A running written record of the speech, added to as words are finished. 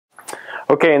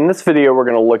Okay, in this video we're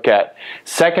going to look at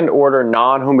second order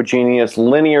non-homogeneous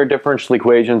linear differential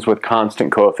equations with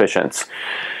constant coefficients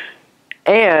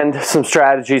and some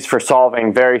strategies for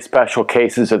solving very special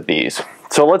cases of these.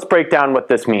 So let's break down what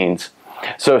this means.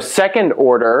 So second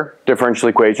order differential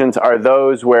equations are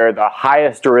those where the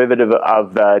highest derivative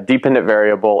of the dependent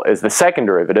variable is the second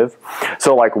derivative.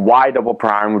 So like y double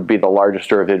prime would be the largest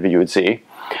derivative you would see.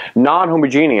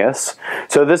 Non-homogeneous,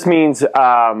 so this means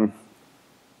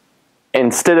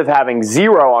instead of having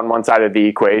 0 on one side of the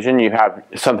equation, you have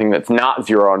something that's not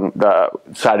 0 on the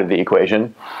side of the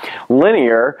equation.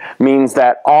 Linear means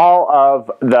that all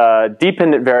of the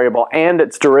dependent variable and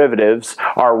its derivatives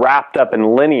are wrapped up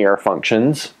in linear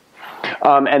functions.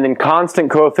 And then constant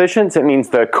coefficients, it means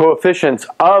the coefficients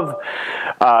of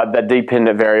the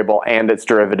dependent variable and its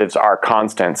derivatives are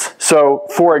constants. So,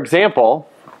 for example,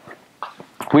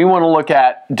 we want to look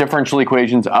at differential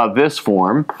equations of this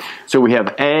form. So we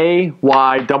have a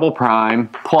y double prime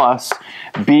plus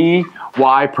b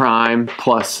y prime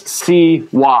plus c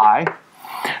y.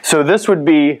 So this would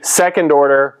be second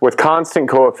order with constant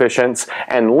coefficients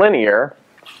and linear.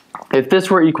 If this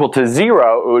were equal to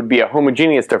 0, it would be a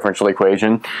homogeneous differential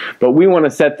equation, but we want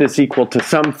to set this equal to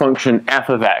some function f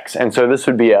of x, and so this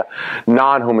would be a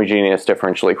non-homogeneous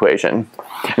differential equation.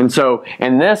 And so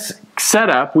in this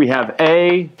setup, we have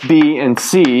a, b, and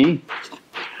c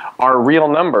are real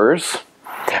numbers,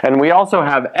 and we also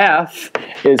have f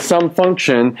is some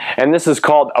function, and this is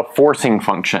called a forcing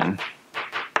function.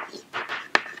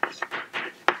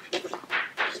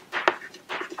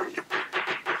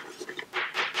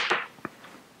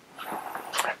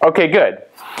 Okay, good.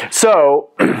 So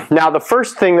now the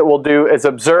first thing that we'll do is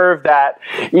observe that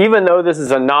even though this is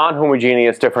a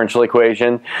non-homogeneous differential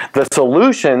equation, the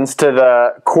solutions to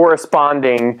the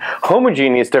corresponding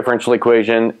homogeneous differential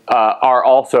equation are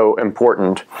also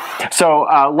important. So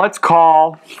let's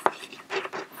call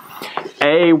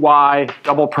ay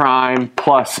double prime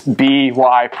plus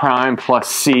by prime plus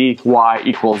cy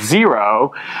equals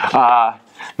 0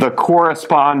 the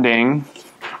corresponding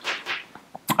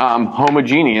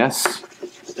homogeneous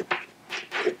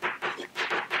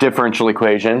differential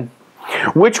equation,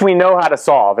 which we know how to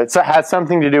solve. It has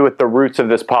something to do with the roots of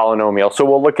this polynomial, so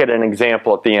we'll look at an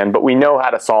example at the end, but we know how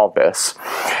to solve this.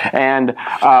 And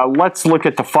let's look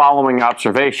at the following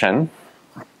observation.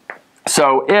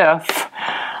 So if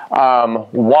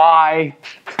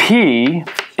yp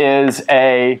is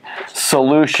a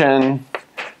solution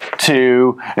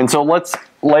to, and so let's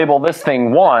label this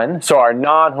thing 1, so our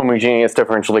non-homogeneous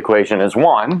differential equation is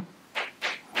 1,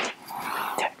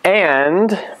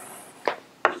 and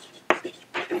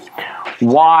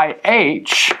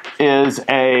yh is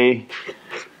a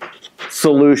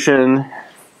solution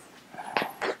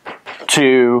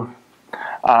to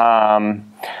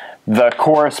the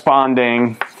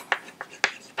corresponding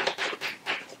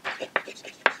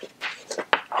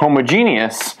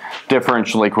homogeneous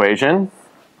differential equation,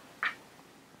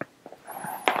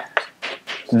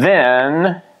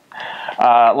 then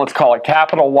let's call it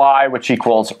capital Y, which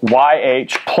equals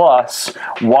YH plus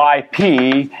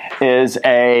YP is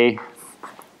a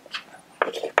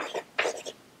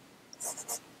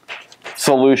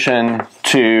solution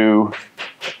to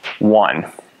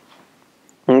 1.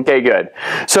 Okay, good.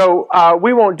 So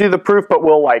we won't do the proof, but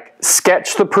we'll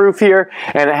sketch the proof here,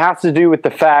 and it has to do with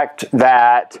the fact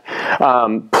that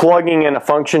plugging in a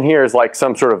function here is like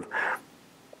some sort of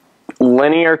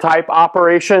linear type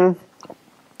operation.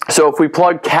 So if we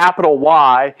plug capital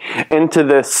Y into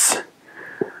this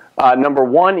number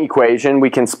 1 equation,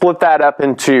 we can split that up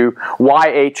into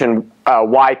YH and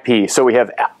YP. So we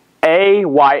have a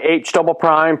YH double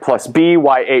prime plus b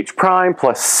YH prime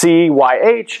plus c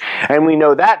YH, and we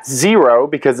know that's 0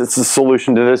 because it's the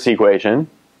solution to this equation.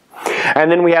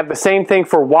 And then we have the same thing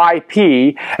for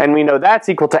yp, and we know that's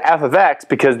equal to f of x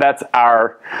because that's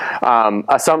our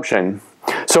assumption.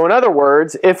 So in other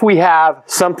words, if we have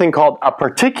something called a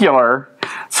particular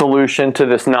solution to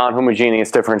this non-homogeneous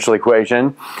differential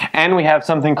equation, and we have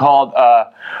something called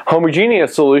a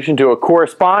homogeneous solution to a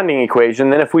corresponding equation,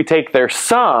 then if we take their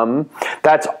sum,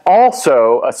 that's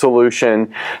also a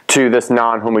solution to this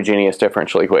non-homogeneous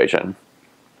differential equation.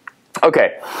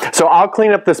 Okay, so I'll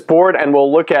clean up this board and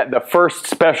we'll look at the first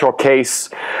special case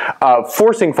of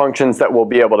forcing functions that we'll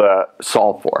be able to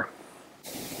solve for.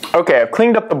 Okay, I've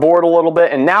cleaned up the board a little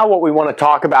bit, and now what we want to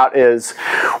talk about is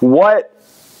what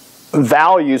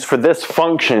values for this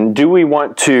function do we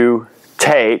want to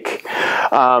take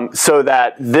so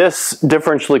that this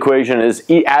differential equation is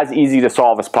as easy to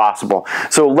solve as possible.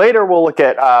 So later we'll look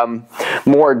at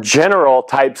more general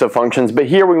types of functions, but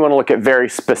here we want to look at very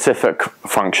specific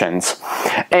functions.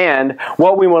 And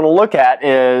what we want to look at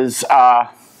is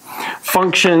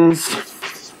functions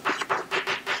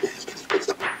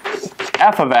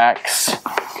f of x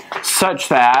such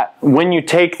that when you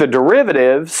take the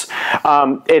derivatives,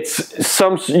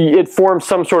 it forms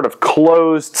some sort of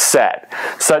closed set,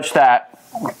 such that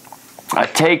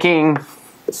taking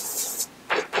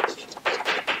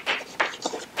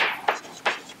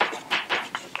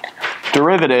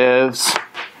derivatives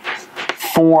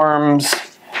forms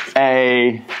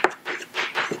a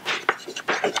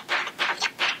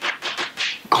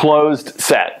closed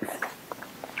set.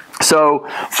 So,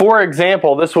 for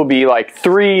example, this will be like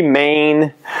three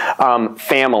main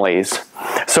families.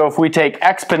 So if we take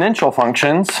exponential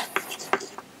functions,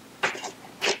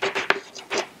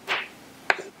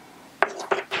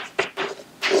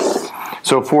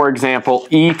 so for example,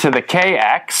 e to the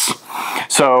kx,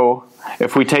 so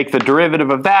if we take the derivative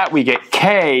of that, we get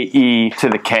k e to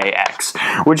the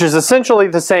kx, which is essentially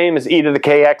the same as e to the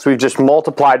kx. We've just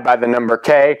multiplied by the number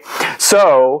k.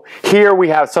 So here we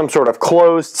have some sort of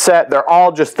closed set. They're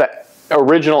all just the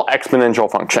original exponential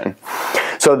function.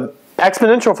 So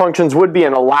exponential functions would be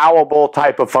an allowable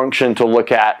type of function to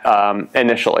look at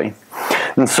initially.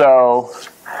 And so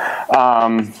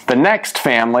the next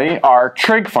family are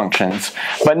trig functions,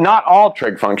 but not all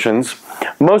trig functions,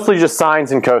 mostly just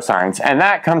sines and cosines. And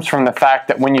that comes from the fact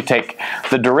that when you take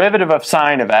the derivative of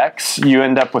sine of x, you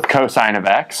end up with cosine of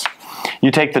x.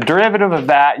 You take the derivative of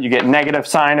that, you get negative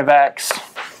sine of x.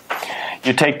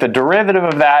 You take the derivative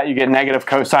of that, you get negative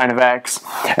cosine of x,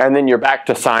 and then you're back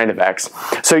to sine of x.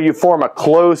 So you form a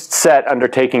closed set under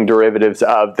taking derivatives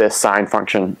of this sine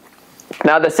function.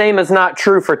 Now the same is not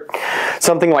true for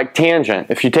something like tangent.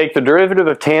 If you take the derivative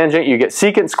of tangent, you get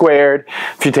secant squared.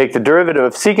 If you take the derivative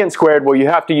of secant squared, well, you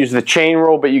have to use the chain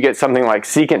rule, but you get something like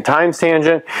secant times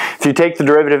tangent. If you take the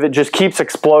derivative, it just keeps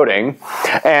exploding,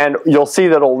 and you'll see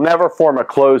that it'll never form a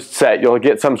closed set. You'll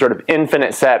get some sort of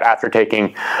infinite set after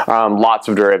taking lots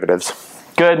of derivatives.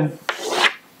 Good.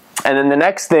 And then the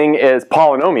next thing is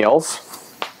polynomials.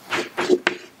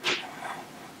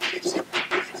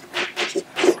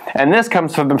 And this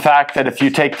comes from the fact that if you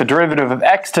take the derivative of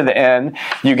x to the n,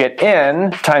 you get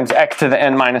n times x to the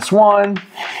n minus 1,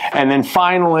 and then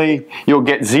finally you'll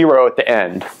get 0 at the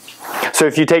end. So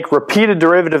if you take repeated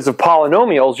derivatives of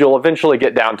polynomials, you'll eventually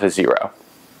get down to 0.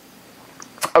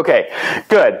 Okay,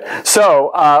 good.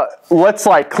 So let's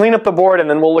clean up the board, and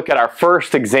then we'll look at our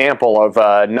first example of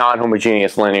a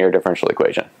non-homogeneous linear differential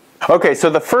equation. Okay, so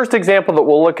the first example that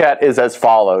we'll look at is as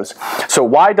follows. So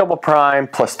y double prime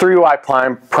plus 3y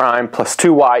prime plus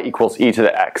 2y equals e to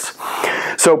the x.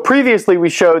 So previously we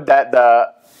showed that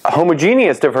the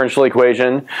homogeneous differential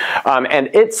equation and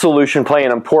its solution play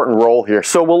an important role here.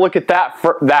 So we'll look at that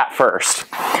first.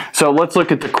 So let's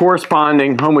look at the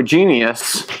corresponding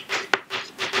homogeneous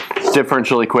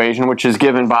differential equation, which is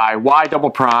given by y double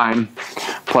prime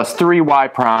plus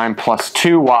 3y prime plus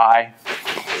 2y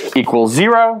equals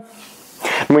 0.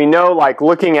 And we know,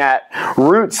 looking at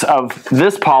roots of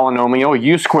this polynomial,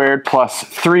 u squared plus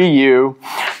 3u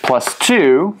plus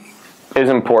 2 is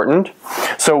important.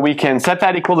 So we can set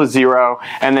that equal to 0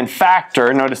 and then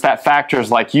factor. Notice that factor is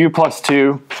like u plus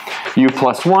 2, u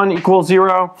plus 1 equals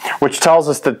 0, which tells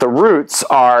us that the roots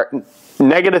are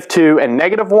negative 2 and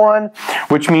negative 1,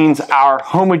 which means our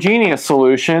homogeneous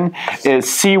solution is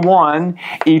c1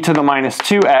 e to the minus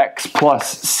 2x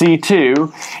plus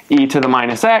c2 e to the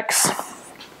minus x.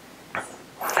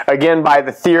 Again, by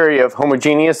the theory of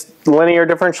homogeneous linear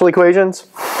differential equations.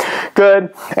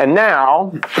 Good. And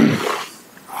now,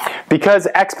 because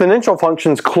exponential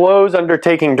functions close under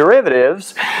taking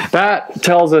derivatives, that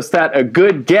tells us that a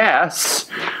good guess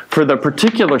for the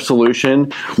particular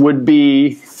solution would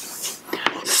be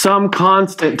some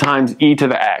constant times e to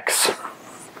the x.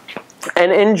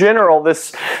 And in general,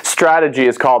 this strategy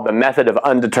is called the method of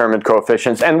undetermined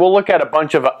coefficients, and we'll look at a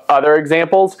bunch of other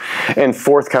examples in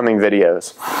forthcoming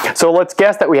videos. So let's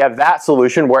guess that we have that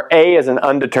solution where a is an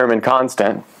undetermined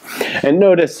constant. And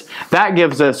notice that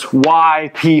gives us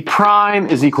yp prime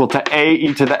is equal to a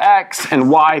e to the x, and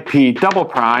yp double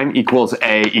prime equals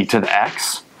a e to the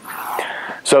x.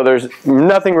 So there's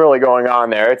nothing really going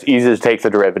on there. It's easy to take the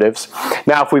derivatives.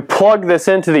 Now if we plug this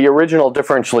into the original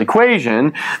differential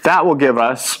equation, that will give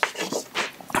us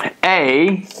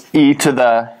a e to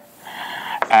the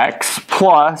x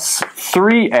plus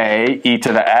 3a e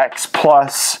to the x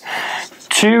plus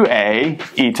 2a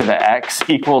e to the x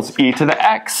equals e to the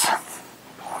x.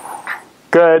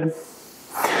 Good.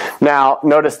 Now,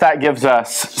 notice that gives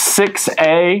us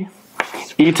 6a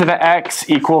e to the x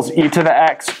equals e to the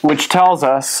x, which tells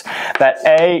us that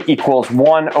a equals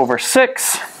 1 over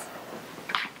 6.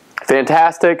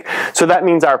 Fantastic. So that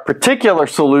means our particular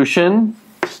solution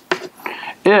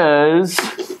is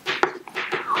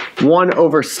 1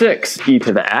 over 6 e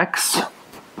to the x.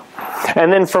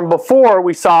 And then from before,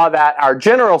 we saw that our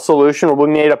general solution will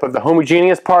be made up of the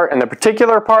homogeneous part and the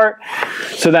particular part.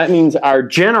 So that means our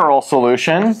general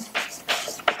solution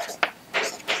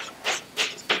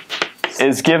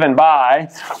is given by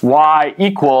y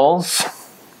equals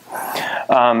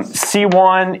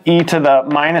c1 e to the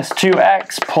minus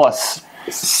 2x plus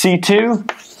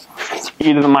c2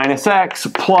 e to the minus x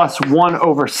plus 1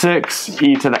 over 6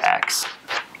 e to the x.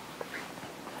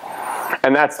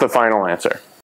 And that's the final answer.